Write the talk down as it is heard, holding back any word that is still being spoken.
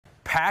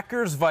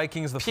Packers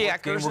Vikings. The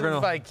fourth game we're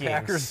going Vikings.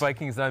 Packers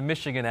Vikings.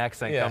 Michigan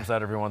accent comes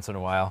out every once in a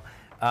while.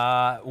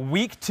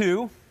 Week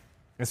 2.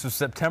 This was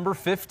September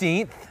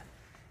 15th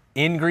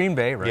in Green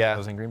Bay. Right? Yeah, it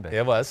was in Green Bay.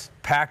 It was.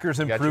 Packers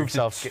improved to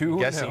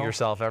 2-0. Guessing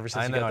yourself ever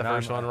since you got the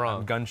first one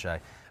wrong. I'm gun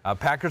shy.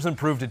 Packers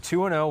improved to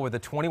 2-0 with a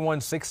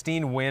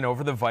 21-16 win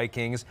over the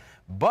Vikings.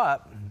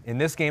 But in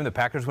this game, the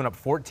Packers went up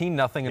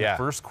 14-0 in the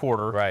first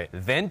quarter. Right.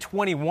 Then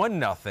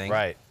 21-0.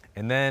 Right.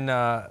 And then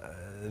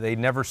they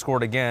never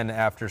scored again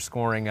after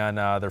scoring on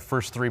their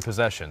first 3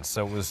 possessions.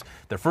 So it was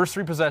their first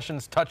 3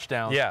 possessions,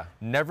 touchdowns. Yeah.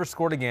 Never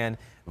scored again.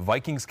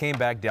 Vikings came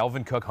back.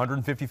 Dalvin Cook,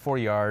 154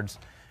 yards,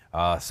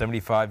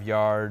 75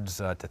 yards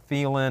to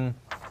Thielen.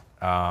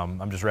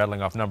 I'm just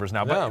rattling off numbers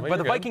now. But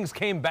the Vikings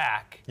came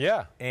back.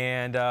 Yeah.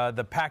 And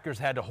the Packers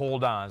had to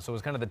hold on. So it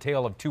was kind of the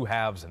tale of 2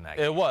 halves in that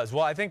game. It was.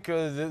 Well, I think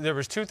there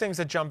was 2 things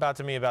that jump out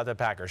to me about the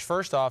Packers.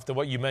 First off,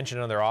 what you mentioned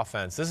on their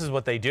offense. This is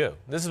what they do.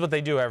 This is what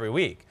they do every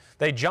week.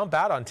 They jump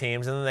out on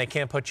teams, and then they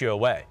can't put you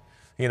away.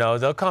 You know,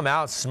 they'll come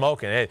out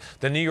smoking. Hey,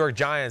 the New York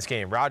Giants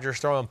game, Rodgers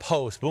throwing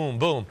post, boom,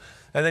 boom.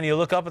 And then you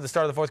look up at the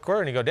start of the fourth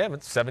quarter and you go, damn,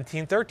 it's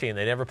 17-13.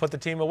 They never put the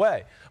team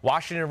away.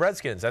 Washington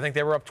Redskins, I think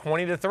they were up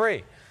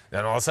 20-3.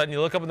 Then all of a sudden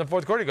you look up in the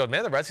fourth quarter, you go,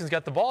 man, the Redskins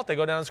got the ball. If they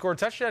go down and score a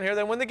touchdown here,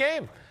 they win the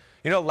game.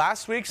 You know,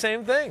 last week,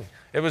 same thing.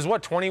 It was,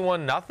 what,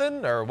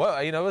 21-0 or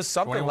what? You know, it was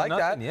something like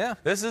that. Yeah.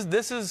 This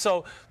is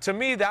so, to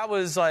me, that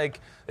was like,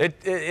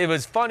 it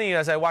was funny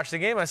as I watched the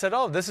game. I said,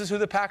 oh, this is who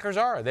the Packers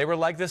are. They were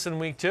like this in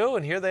week 2,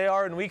 and here they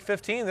are in week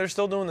 15. They're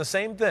still doing the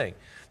same thing.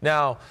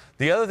 Now,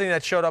 the other thing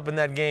that showed up in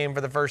that game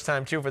for the first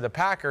time, too, for the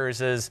Packers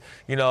is,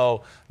 you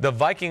know, the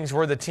Vikings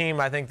were the team,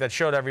 I think, that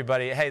showed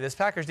everybody, hey, this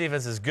Packers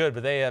defense is good,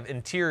 but they have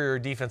interior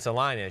defensive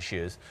line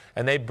issues.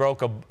 And they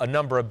broke a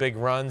number of big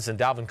runs, and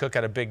Dalvin Cook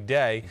had a big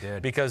day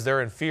because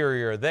they're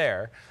inferior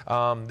there.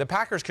 The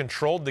Packers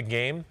controlled the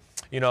game.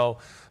 You know,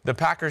 the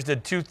Packers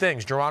did 2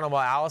 things. Geronimo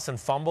Allison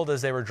fumbled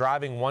as they were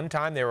driving one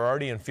time. They were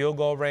already in field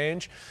goal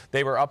range.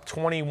 They were up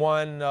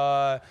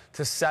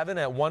 21-7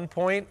 at one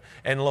point,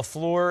 and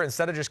LaFleur,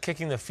 instead of just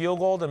kicking the field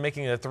goal and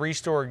making it a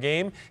 3-score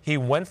game, he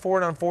went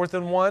for it on 4th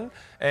and 1,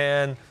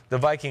 and the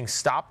Vikings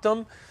stopped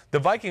them. The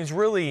Vikings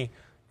really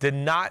did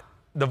not.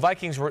 The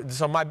Vikings were,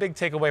 so my big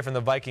takeaway from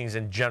the Vikings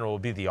in general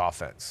would be the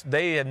offense.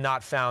 They had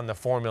not found the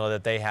formula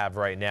that they have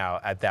right now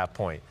at that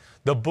point.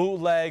 The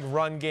bootleg,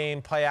 run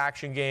game, play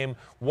action game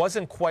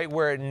wasn't quite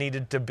where it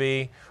needed to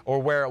be or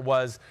where it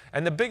was.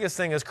 And the biggest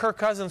thing is Kirk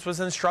Cousins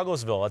was in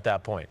Strugglesville at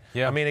that point.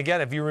 Yeah. I mean,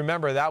 again, if you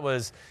remember, that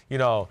was, you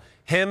know,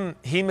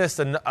 he missed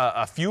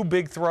a few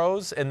big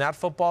throws in that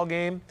football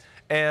game.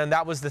 And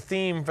that was the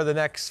theme for the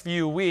next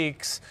few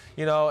weeks,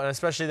 you know, and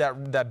especially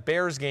that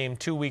Bears game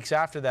 2 weeks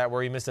after that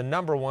where he missed a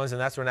number of ones, and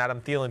that's when Adam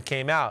Thielen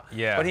came out.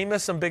 Yeah. But he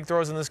missed some big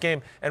throws in this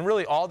game, and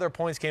really all their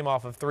points came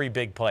off of 3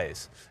 big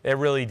plays. It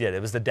really did.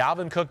 It was the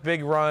Dalvin Cook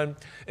big run.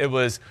 It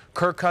was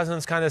Kirk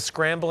Cousins kind of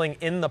scrambling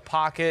in the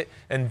pocket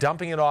and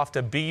dumping it off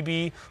to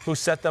Beebe, who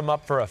set them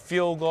up for a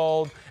field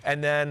goal.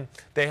 And then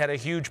they had a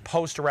huge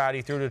post route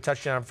he threw to a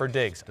touchdown for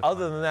Diggs.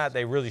 Other than that,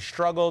 they really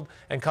struggled,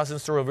 and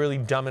Cousins threw a really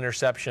dumb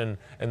interception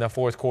in the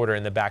fourth quarter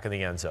in the back of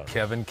the end zone.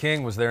 Kevin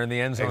King was there in the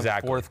end zone in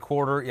the fourth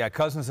quarter. Yeah,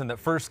 Cousins in the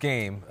first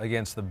game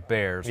against the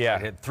Bears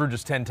threw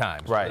just 10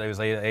 times. Right. It was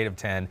 8 of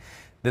 10.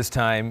 This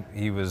time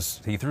he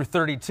threw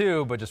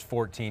 32, but just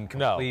 14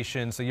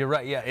 completions. So you're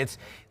right. Yeah,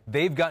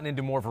 they've gotten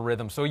into more of a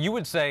rhythm. So you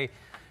would say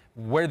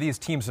where these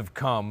teams have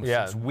come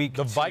since week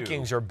 2. The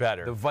Vikings are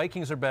better. The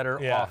Vikings are better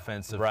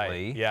offensively.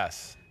 Right.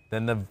 Yes.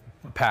 Than the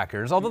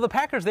Packers. Although the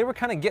Packers, they were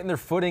kind of getting their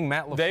footing.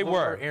 Matt LaFleur, they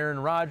were. Aaron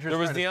Rodgers. There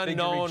was the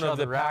unknown of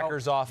the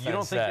Packers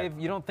offense.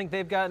 You don't think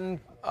they've gotten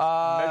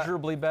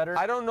measurably better?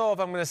 I don't know if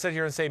I'm going to sit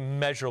here and say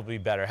measurably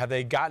better. Have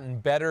they gotten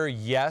better?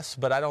 Yes,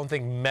 but I don't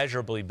think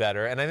measurably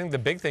better. And I think the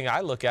big thing I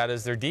look at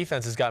is their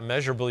defense has got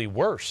measurably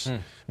worse.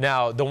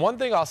 Now, the one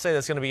thing I'll say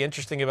that's going to be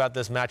interesting about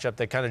this matchup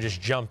that kind of just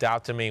jumped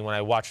out to me when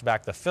I watched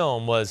back the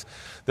film was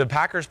the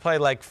Packers play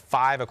like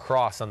 5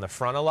 across on the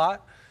front a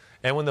lot.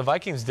 And when the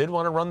Vikings did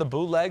want to run the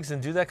bootlegs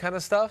and do that kind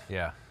of stuff,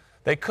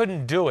 they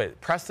couldn't do it.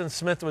 Preston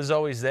Smith was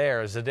always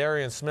there.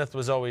 Zadarian Smith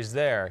was always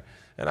there.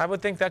 And I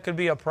would think that could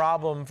be a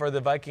problem for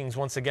the Vikings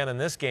once again in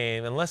this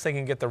game, unless they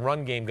can get the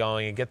run game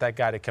going and get that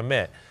guy to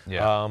commit.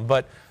 Yeah.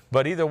 But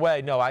either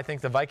way, no, I think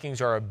the Vikings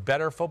are a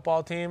better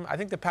football team. I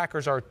think the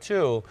Packers are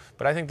too,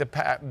 but I think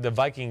the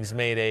Vikings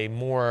made a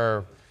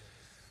more,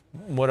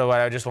 what do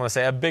I just want to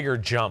say, a bigger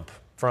jump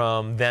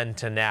from then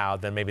to now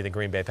than maybe the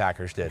Green Bay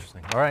Packers did.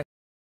 All right.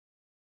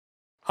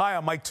 Hi,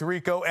 I'm Mike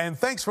Tirico, and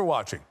thanks for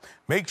watching.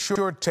 Make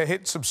sure to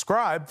hit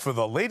subscribe for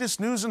the latest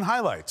news and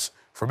highlights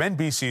from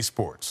NBC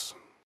Sports.